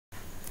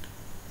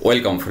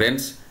Welcome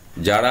friends,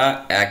 যারা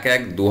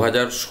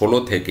 1/1/2016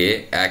 থেকে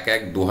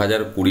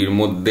 1/1/2020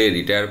 মধ্যে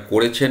রিটায়ার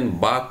করেছেন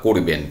বা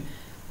করবেন,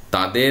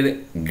 তাদের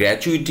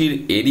গ্র্যাচুইটির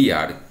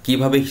এরিয়ার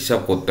কিভাবে হিসাব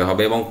করতে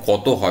হবে এবং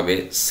কত হবে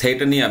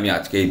সেটা নিয়ে আমি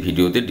আজকে এই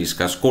ভিডিওতে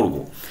ডিসকাস করব।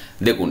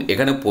 দেখুন,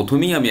 এখানে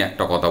প্রথমেই আমি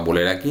একটা কথা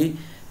বলে রাখি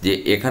যে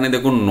এখানে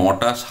দেখুন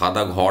 9টা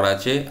সাদা ঘর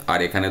আছে আর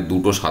এখানে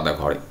 2টো সাদা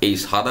ঘর। এই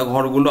সাদা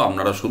ঘরগুলো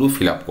আপনারা শুধু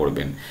ফিল আপ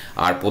করবেন।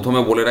 আর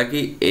প্রথমে বলে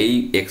রাখি, এই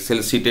এক্সেল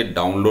শিটের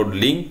ডাউনলোড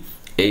লিঙ্ক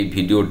এই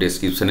ভিডিও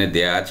ডেসক্রিপশনে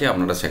দেওয়া আছে,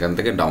 আপনারা সেখান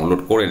থেকে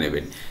ডাউনলোড করে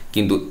নেবেন।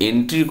 কিন্তু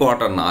এন্ট্রি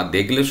করাটা না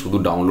দেখলে শুধু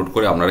ডাউনলোড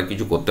করে আপনারা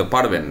কিছু করতে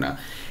পারবেন না।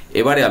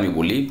 এবারে আমি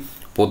বলি,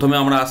 প্রথমে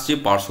আমরা আসছি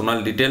পার্সোনাল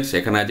ডিটেলস।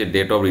 এখানে আছে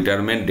date of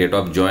retirement, date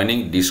of joining,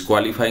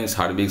 ডিসকোয়ালিফাইং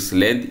service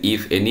length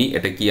if any,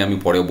 এটা কি আমি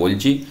পরে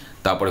বলছি।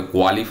 তারপরে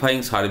কোয়ালিফাইং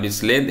সার্ভিস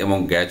লেন্থ এবং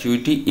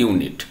গ্র্যাচুইটি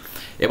ইউনিট।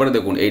 এবারে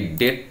দেখুন, এই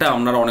ডেটটা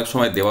আপনারা অনেক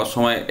সময় দেওয়ার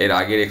সময় এর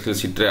আগের এক্সেল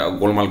শিটটা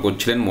গোলমাল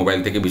করছিলেন, মোবাইল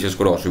থেকে বিশেষ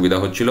করে অসুবিধা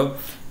হচ্ছিল,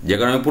 যে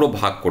কারণে আমি পুরো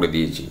ভাগ করে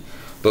দিয়েছি।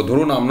 তো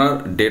ধরুন আপনার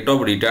ডেট অফ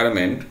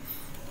রিটায়ারমেন্ট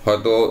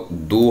হয়তো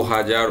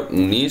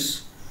 2019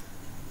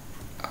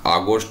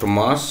 আগস্ট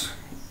মাস,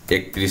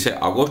 31শে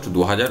আগস্ট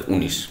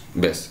 2019,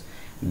 বেশ।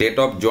 ডেট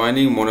অফ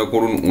জয়নিং মনে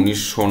করুন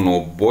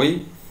 1990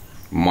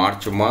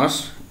 মার্চ মাস,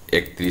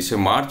 31শে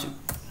মার্চ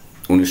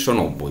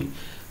 1990।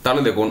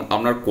 তাহলে দেখুন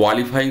আপনার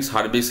কোয়ালিফাইং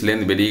সার্ভিস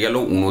লেন্থ বেরিয়ে গেল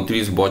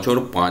 29 বছর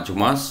 5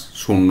 মাস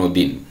 0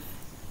 দিন।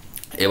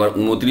 এবার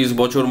 29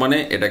 বছর মানে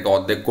এটাকে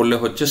অর্ধেক করলে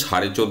হচ্ছে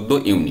 14.5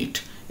 ইউনিট।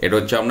 এটা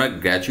হচ্ছে আপনার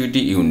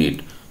গ্র্যাচুইটি ইউনিট।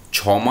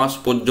 6 মাস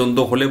পর্যন্ত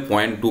হলে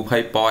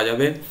 0.25 পাওয়া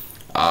যাবে,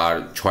 আর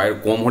 6-এর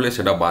কম হলে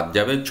সেটা বাদ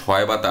যাবে।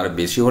 6 বা তার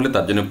বেশি হলে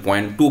তার জন্য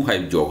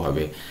 0.25 যোগ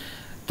হবে।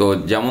 তো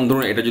যেমন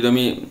ধরুন, এটা যদি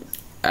আমি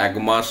 1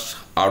 মাস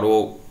আরও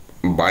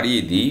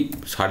বাড়িয়ে দিই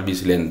সার্ভিস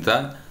লেন্থটা,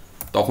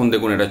 তখন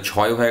দেখুন এটা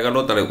 6 হয়ে গেল।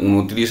 তাহলে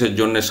 29-এর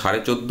জন্য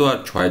 14.5 আর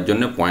 6-এর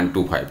জন্য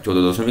 0.25,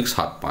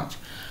 14.75।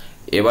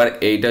 এবার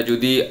এইটা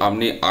যদি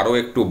আপনি আরও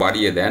একটু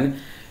বাড়িয়ে দেন,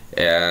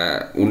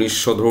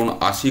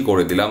 1980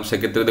 করে দিলাম,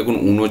 সেক্ষেত্রে দেখুন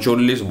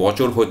 39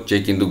 বছর হচ্ছে,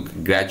 কিন্তু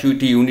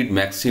গ্র্যাচুইটি ইউনিট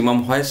ম্যাক্সিমাম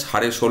হয়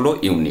 16.5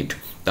 ইউনিট,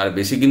 তার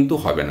বেশি কিন্তু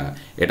হবে না।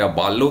 এটা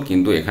বাড়লেও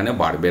কিন্তু এখানে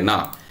বাড়বে না।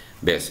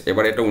 বেশ,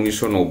 এবার এটা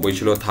 1990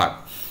 ছিল, থাক।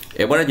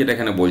 এবারে যেটা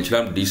এখানে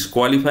বলছিলাম,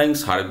 ডিসকোয়ালিফাইং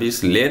সার্ভিস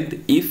লেন্থ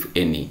ইফ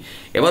এনি।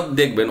 এবার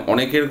দেখবেন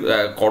অনেকের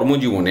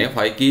কর্মজীবনে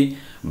হয় কি,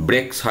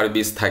 ব্রেক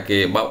সার্ভিস থাকে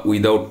বা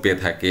উইদাউট পে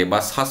থাকে বা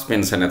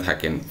সাসপেনশনে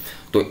থাকেন।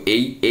 তো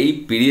এই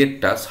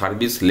পিরিয়ডটা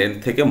সার্ভিস লেন্থ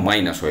থেকে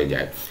মাইনাস হয়ে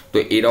যায়। তো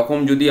এরকম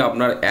যদি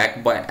আপনার এক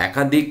বা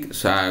একাধিক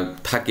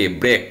থাকে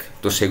ব্রেক,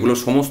 তো সেগুলো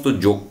সমস্ত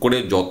যোগ করে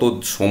যত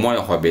সময়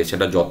হবে,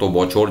 সেটা যত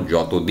বছর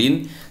যত দিন,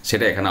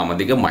 সেটা এখানে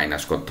আমাদেরকে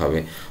মাইনাস করতে হবে।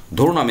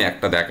 ধরুন আমি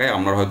একটা দেখাই,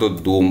 আপনার হয়তো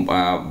 2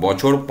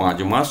 বছর 5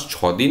 মাস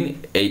 6 দিন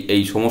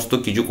এই সমস্ত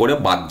কিছু করে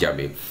বাদ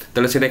যাবে।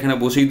 তাহলে সেটা এখানে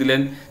বসিয়ে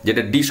দিলেন,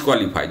 যেটা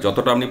ডিসকোয়ালিফাই,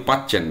 যতটা আপনি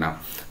পাচ্ছেন না।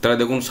 তাহলে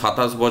দেখুন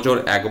 27 বছর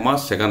 1 মাস,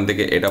 সেখান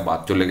থেকে এটা বাদ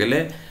চলে গেলে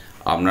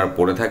আপনার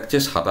পড়ে থাকছে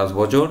 27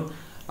 বছর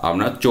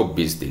আপনার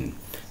 24 দিন।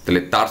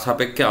 তাহলে তার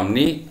সাপেক্ষে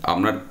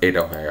আপনার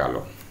এটা হয়ে গেল,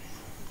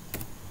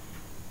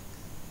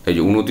 এই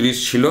যে 29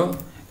 ছিল,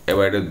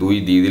 এবার এটা 2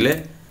 দিয়ে দিলে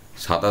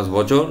 27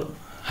 বছর।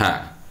 হ্যাঁ,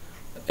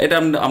 এটা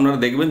আপনারা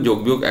দেখবেন যোগ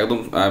বিয়োগ একদম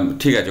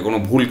ঠিক আছে, কোনো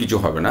ভুল কিছু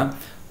হবে না।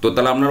 তো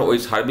তাহলে আপনার ওই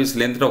সার্ভিস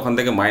লেন্থটা ওখান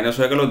থেকে মাইনাস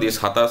হয়ে গেল, দিয়ে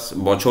 27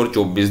 বছর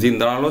 24 দিন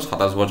দাঁড়ালো।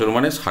 27 বছর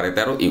মানে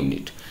 13.5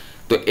 ইউনিট।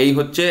 তো এই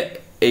হচ্ছে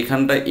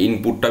এইখানটা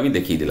ইনপুটটা আমি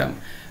দেখিয়ে দিলাম।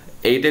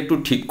 এইটা একটু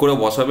ঠিক করে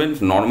বসাবেন।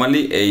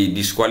 নর্মালি এই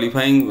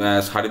ডিসকোয়ালিফাইং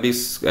সার্ভিস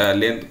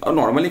লেন্থ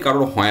নর্মালি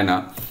কারোর হয় না,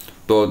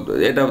 তো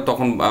এটা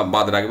তখন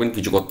বাদ রাখবেন,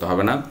 কিছু করতে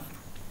হবে না।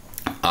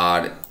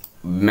 আর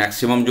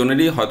ম্যাক্সিমাম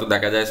জনেরই হয়তো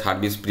দেখা যায়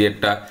সার্ভিস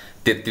পিরিয়ডটা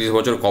 33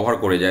 বছর কভার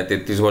করে যায়।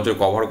 33 বছর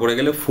কভার করে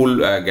গেলে ফুল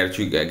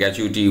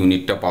গ্র্যাচুইটি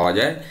ইউনিটটা পাওয়া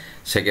যায়।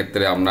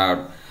 সেক্ষেত্রে আপনার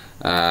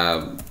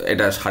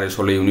এটা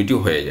 16.5 ইউনিটই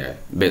হয়ে যায়।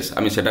 বেশ,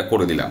 আমি সেটা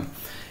করে দিলাম।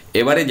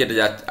 এবারে যেটা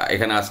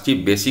এখানে আসছি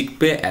বেসিক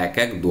পে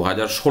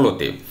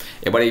 1/1/2016-তে।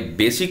 এবার এই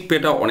বেসিক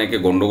পেটা অনেকে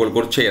গন্ডগোল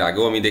করছে। এর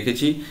আগেও আমি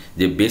দেখেছি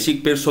যে বেসিক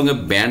পের সঙ্গে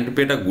ব্যান্ড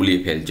পেটা গুলিয়ে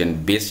ফেলছেন।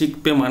 বেসিক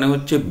পে মানে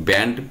হচ্ছে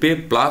band pay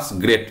plus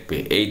grade pay,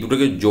 এই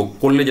দুটোকে যোগ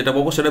করলে যেটা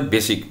পাবো সেটা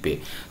বেসিক পে।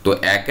 তো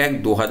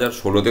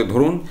 1/1/2016-তে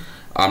ধরুন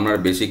আপনার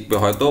বেসিক পে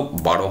হয়তো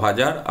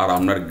 12,000 আর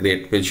আপনার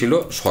গ্রেড পে ছিল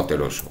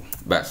 1700।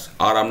 ব্যাস,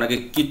 আর আপনাকে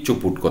কিচ্ছু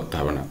পুট করতে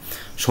হবে না।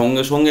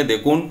 সঙ্গে সঙ্গে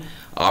দেখুন,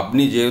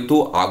 আপনি যেহেতু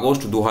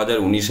আগস্ট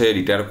 2019-এ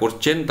রিটায়ার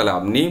করছেন, তাহলে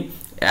আপনি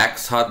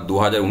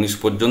 1/7/2019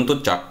 পর্যন্ত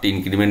 4টি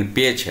ইনক্রিমেন্ট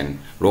পেয়েছেন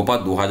রোপা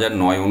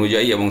 2009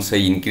 অনুযায়ী, এবং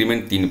সেই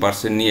ইনক্রিমেন্ট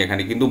 3% নিয়ে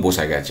এখানে কিন্তু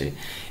বসে গেছে।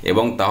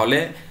 এবং তাহলে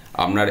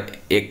আপনার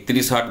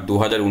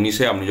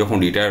 31/8/2019-এ আপনি যখন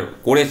রিটায়ার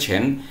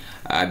করেছেন,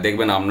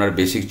 দেখবেন আপনার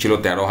বেসিক ছিল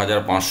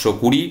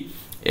 13,520,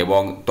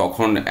 এবং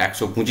তখন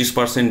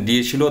 125%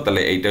 ডিএ ছিল।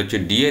 তাহলে এইটা হচ্ছে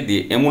ডিএ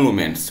দিয়ে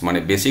এমুলমেন্টস, মানে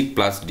বেসিক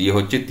প্লাস ডিএ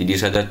হচ্ছে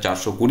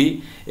 30,420,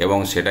 এবং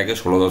সেটাকে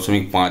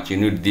 16.5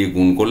 ইউনিট দিয়ে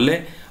গুণ করলে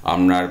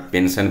আপনার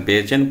পেনশন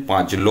পেয়েছেন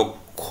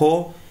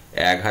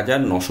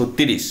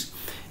 5,01,930।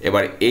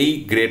 এবার এই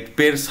গ্রেড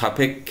পের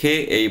সাপেক্ষে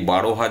এই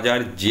 12,000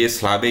 যে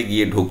স্ল্যাবে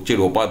গিয়ে ঢুকছে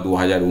রোপা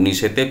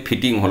 2019-এতে,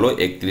 ফিটিং হলো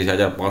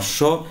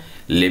 31,500,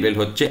 লেভেল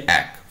হচ্ছে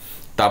 1।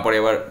 তারপরে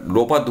এবার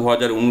রোপা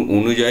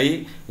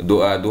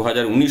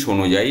 2019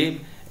 অনুযায়ী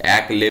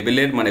এক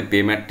লেভেলের মানে পে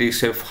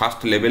ম্যাট্রিক্সের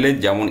ফার্স্ট লেভেলের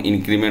যেমন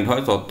ইনক্রিমেন্ট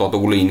হয়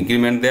ততগুলো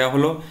ইনক্রিমেন্ট দেওয়া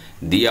হলো,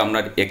 দিয়ে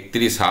আপনার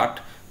 31/8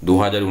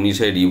 2019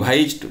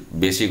 রিভাইজড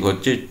বেসিক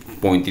হচ্ছে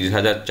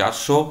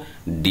 35,400,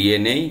 ডিএ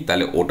নেই,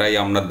 তাহলে ওটাই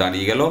আপনার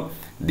দাঁড়িয়ে গেল।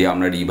 দিয়ে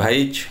আপনার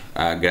রিভাইজ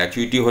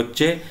গ্র্যাচুইটি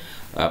হচ্ছে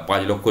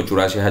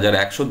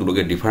 5,84,100,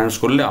 দুটোকে ডিফারেন্স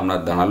করলে আপনার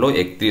দাঁড়ালো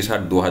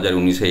 31/8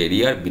 2019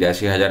 এরিয়ার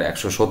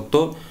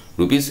 82,170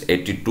 রুপিস,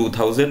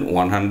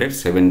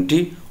 82,170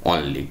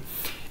 অনলি।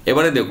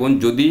 এবারে দেখুন,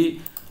 যদি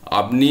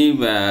আপনি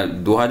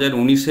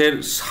 2019-এর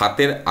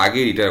 7-এর আগে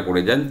রিটায়ার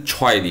করে যান,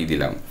 6 দিয়ে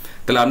দিলাম,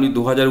 তাহলে আপনি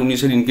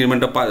 2019-এর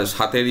ইনক্রিমেন্টটা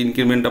 7-এর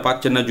ইনক্রিমেন্টটা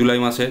পাচ্ছেন না জুলাই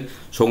মাসে,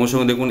 সঙ্গে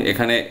সঙ্গে দেখুন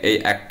এখানে এই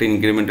একটা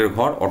ইনক্রিমেন্টের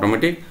ঘর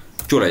অটোমেটিক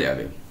চলে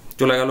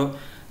গেল,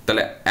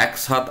 তাহলে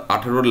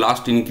 1/7/18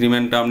 লাস্ট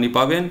ইনক্রিমেন্টটা আপনি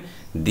পাবেন,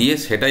 দিয়ে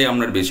সেটাই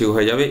আপনার বেশি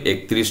হয়ে যাবে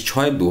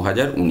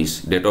 31/6/2019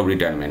 ডেট অফ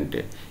রিটায়ারমেন্টে।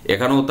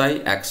 এখানেও তাই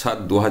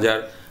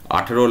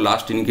 1/7/2018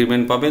 লাস্ট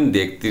ইনক্রিমেন্ট পাবেন,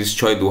 দিয়ে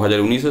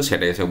 31/6/2019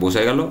 সেটা এসে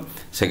বসে গেল।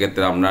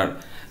 সেক্ষেত্রে আপনার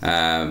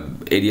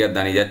এরিয়ার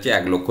দাঁড়িয়ে যাচ্ছে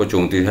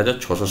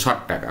 1,34,660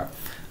 টাকা।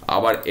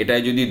 আবার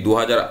এটাই যদি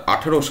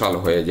 2018 সাল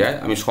হয়ে যায়,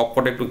 আমি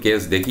সবকটা একটু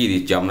কেস দেখিয়ে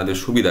দিচ্ছি আপনাদের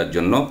সুবিধার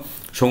জন্য,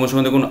 সঙ্গে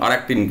সঙ্গে দেখুন আর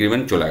একটা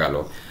ইনক্রিমেন্ট চলে গেল,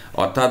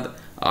 অর্থাৎ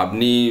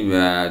আপনি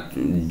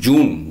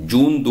জুন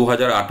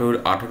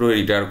 2018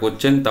 রিটায়ার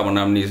করছেন, তার মানে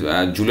আপনি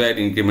জুলাইয়ের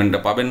ইনক্রিমেন্টটা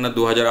পাবেন না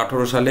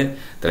 2018 সালে,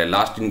 তাহলে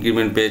লাস্ট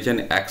ইনক্রিমেন্ট পেয়েছেন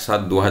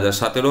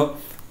 1/7/2017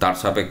 তার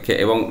সাপেক্ষে।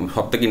 এবং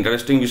সবথেকে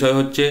ইন্টারেস্টিং বিষয়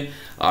হচ্ছে,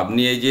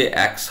 আপনি এই যে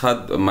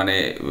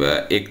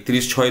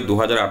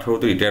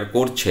 31/6/2018 রিটায়ার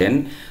করছেন,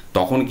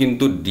 তখন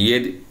কিন্তু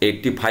ডিএর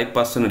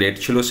 85% রেট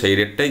ছিল, সেই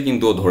রেটটাই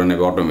কিন্তু ও ধরে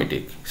নেবে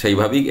অটোমেটিক।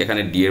 সেইভাবেই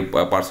এখানে ডিএর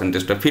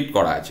পার্সেন্টেজটা ফিট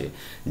করা আছে,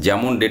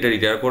 যেমন ডেটে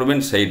রিটায়ার করবেন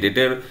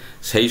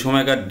সেই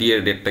সময়কার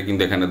ডিএর রেটটা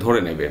কিন্তু এখানে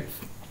ধরে নেবে।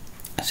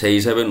 সেই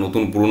হিসাবে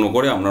নতুন পুরনো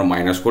করে আপনার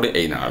মাইনাস করে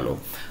এই দাঁড়ালো।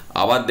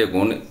 আবার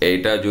দেখুন,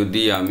 এইটা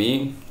যদি আমি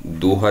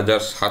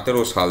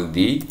 2017 সাল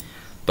দিই,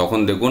 তখন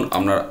দেখুন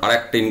আপনার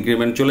আরেকটা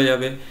ইনক্রিমেন্ট চলে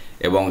যাবে,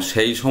 এবং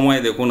সেই সময়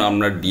দেখুন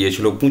আপনার ডিএ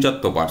ছিল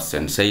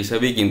 75%, সেই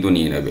হিসাবেই কিন্তু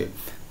নিয়ে নেবে।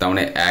 তার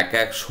মানে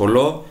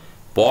 1/1/16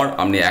 পর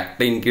আপনি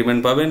একটা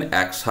ইনক্রিমেন্ট পাবেন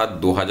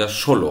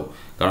 1/7/2016,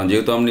 কারণ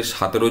যেহেতু আপনি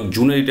 17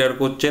 জুনে রিটায়ার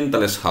করছেন,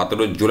 তাহলে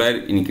 17 জুলাইয়ের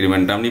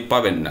ইনক্রিমেন্টটা আপনি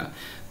পাবেন না।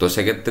 তো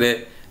সেক্ষেত্রে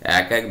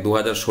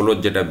 1/1/2016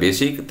 যেটা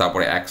বেসিক,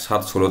 তারপরে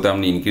 1/7/16-তে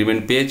আপনি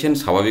ইনক্রিমেন্ট পেয়েছেন,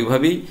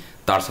 স্বাভাবিকভাবেই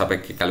তার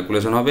সাপেক্ষে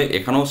ক্যালকুলেশন হবে।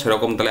 এখানেও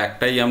সেরকম, তাহলে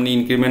একটাই আপনি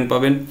ইনক্রিমেন্ট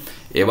পাবেন।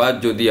 এবার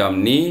যদি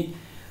আপনি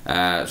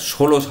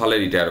 16 সালে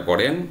রিটায়ার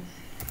করেন,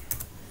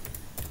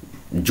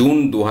 জুন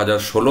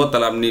 2016,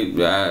 তাহলে আপনি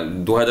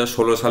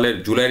 2016 সালের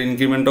জুলাইয়ের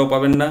ইনক্রিমেন্টটাও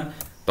পাবেন না।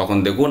 তখন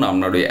দেখুন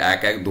আপনার ওই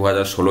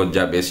 1/1/2016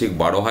 যা বেসিক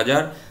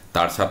 12,000,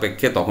 তার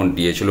সাপেক্ষে তখন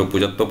দিয়েছিল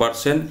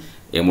 75%,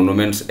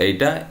 এমুনুমেন্টস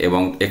এইটা,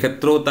 এবং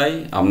এক্ষেত্রেও তাই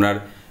আপনার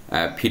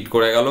ফিট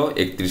করে গেল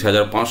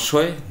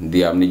 31,500,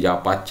 দিয়ে আপনি যা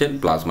পাচ্ছেন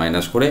প্লাস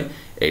মাইনাস করে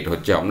এইটা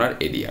হচ্ছে আপনার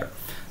এরিয়ার।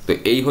 তো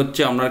এই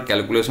হচ্ছে আপনার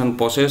ক্যালকুলেশন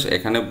প্রসেস।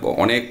 এখানে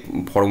অনেক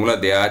ফর্মুলা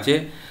দেয়া আছে,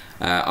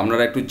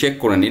 আপনারা একটু চেক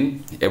করে নিন।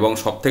 এবং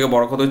সবথেকে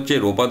বড় কথা হচ্ছে,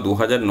 রোপা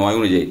 2009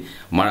 অনুযায়ী,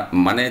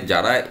 মানে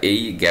যারা এই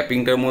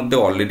গ্যাপিংটার মধ্যে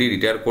অলরেডি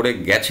রিটায়ার করে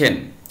গেছেন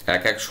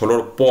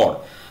 1/1/16 পর,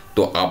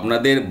 তো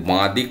আপনাদের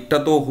বাঁ দিকটা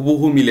তো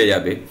হুবহু মিলে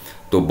যাবে।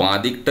 তো বাঁ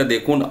দিকটা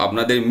দেখুন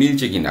আপনাদের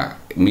মিলছে কিনা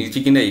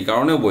এই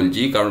কারণেও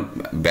বলছি, কারণ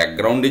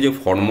ব্যাকগ্রাউন্ডে যে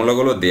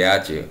ফর্মুলাগুলো দেয়া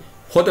আছে,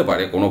 হতে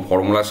পারে কোনো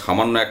ফর্মুলা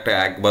সামান্য একটা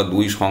 1 বা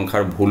 2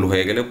 সংখ্যার ভুল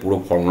হয়ে গেলে পুরো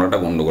ফর্মুলাটা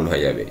গন্ডগোল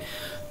হয়ে যাবে।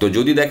 তো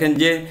যদি দেখেন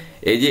যে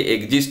এই যে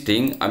এক্সিস্টিং,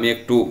 আমি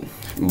একটু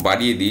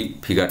বাড়িয়ে দিই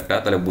ফিগারটা,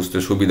 তাহলে বুঝতে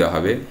সুবিধা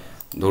হবে।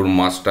 ধরুন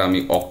মাসটা আমি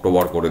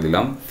অক্টোবর করে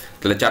দিলাম,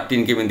 তাহলে 4টি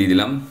ইনক্রিমেন্ট দিয়ে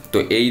দিলাম। তো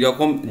এই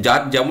রকম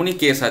যার যেমনই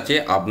কেস আছে,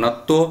 আপনার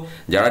তো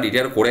যারা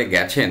রিটায়ার করে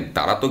গেছেন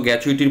তারা তো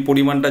গ্র্যাচুইটির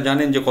পরিমাণটা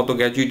জানেন যে কত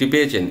গ্র্যাচুইটি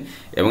পেয়েছেন।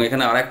 এবং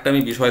এখানে আরেকটা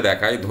আমি বিষয়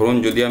দেখাই, ধরুন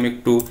যদি আমি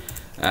একটু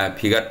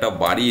ফিগারটা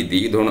বাড়িয়ে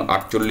দিই, ধরুন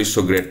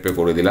 4800 গ্রেড পে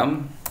করে দিলাম,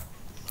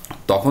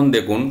 তখন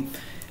দেখুন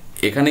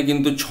এখানে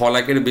কিন্তু 6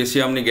 লাখের বেশি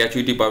আপনি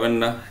গ্র্যাচুইটি পাবেন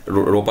না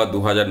রোপা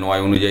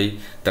 2009 অনুযায়ী।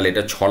 তাহলে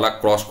এটা 6 লাখ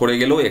ক্রস করে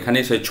গেলেও এখানে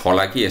সেই 6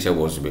 লাখই এসে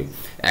বসবে।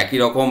 একই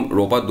রকম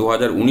রোপা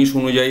 2019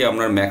 অনুযায়ী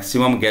আপনার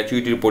ম্যাক্সিমাম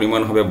গ্র্যাচুইটির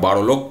পরিমাণ হবে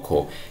 12 লক্ষ।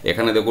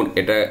 এখানে দেখুন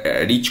এটা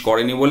রিচ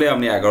করেনি বলে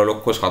আপনি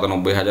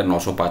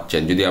 11,97,900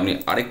 পাচ্ছেন। যদি আপনি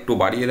আরেকটু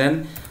বাড়িয়ে দেন,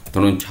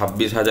 ধরুন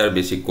 26,000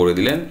 বেসিক করে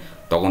দিলেন,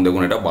 তখন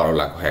দেখুন এটা 12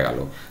 লাখ হয়ে গেল।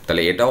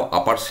 তাহলে এটাও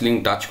আপার সিলিং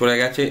টাচ করে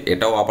গেছে,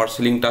 এটাও আপার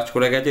সিলিং টাচ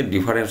করে গেছে,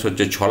 ডিফারেন্স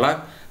হচ্ছে 6 লাখ।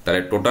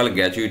 তাহলে টোটাল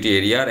গ্র্যাচুইটি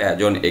এরিয়ার অ্যাজ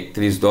অন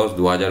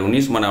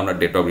 31/10/2019, মানে আমরা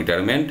date of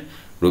retirement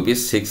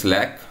 ₹6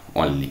 lakh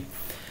only.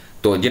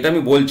 তো যেটা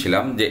আমি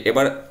বলছিলাম যে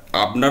এবার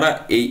আপনারা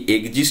এই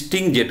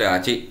এক্সিস্টিং যেটা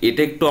আছে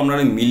এটা একটু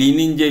আপনারা মিলিয়ে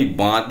নিন, যে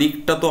বাঁ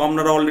দিকটা তো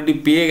আপনারা অলরেডি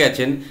পেয়ে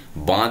গেছেন,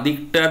 বাঁ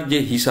দিকটার যে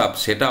হিসাব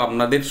সেটা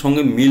আপনাদের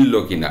সঙ্গে মিলল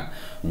কিনা।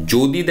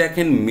 যদি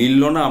দেখেন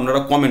মিলল না, আপনারা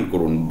কমেন্ট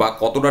করুন, বা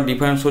কতটা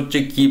ডিফারেন্স হচ্ছে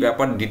কি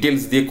ব্যাপার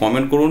ডিটেলস দিয়ে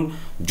কমেন্ট করুন।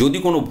 যদি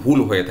কোনো ভুল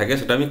হয়ে থাকে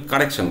সেটা আমি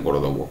কারেকশন করে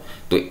দেবো।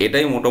 তো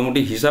এটাই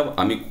মোটামুটি হিসাব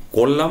আমি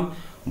করলাম।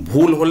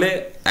 ভুল হলে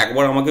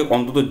একবার আমাকে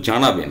অন্তত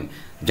জানাবেন,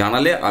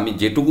 জানালে আমি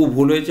যেটুকু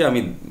ভুল হয়েছে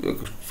আমি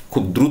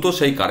খুব দ্রুত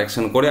সেই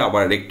কারেকশন করে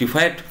আবার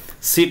রেকটিফাইড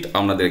সিট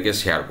আপনাদেরকে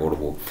শেয়ার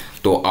করব।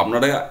 তো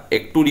আপনারা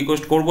একটু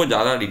রিকোয়েস্ট করব,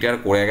 যারা রিটায়ার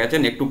করে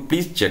গেছেন একটু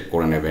প্লিজ চেক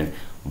করে নেবেন।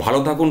 ভালো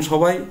থাকুন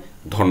সবাই,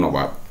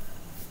 ধন্যবাদ।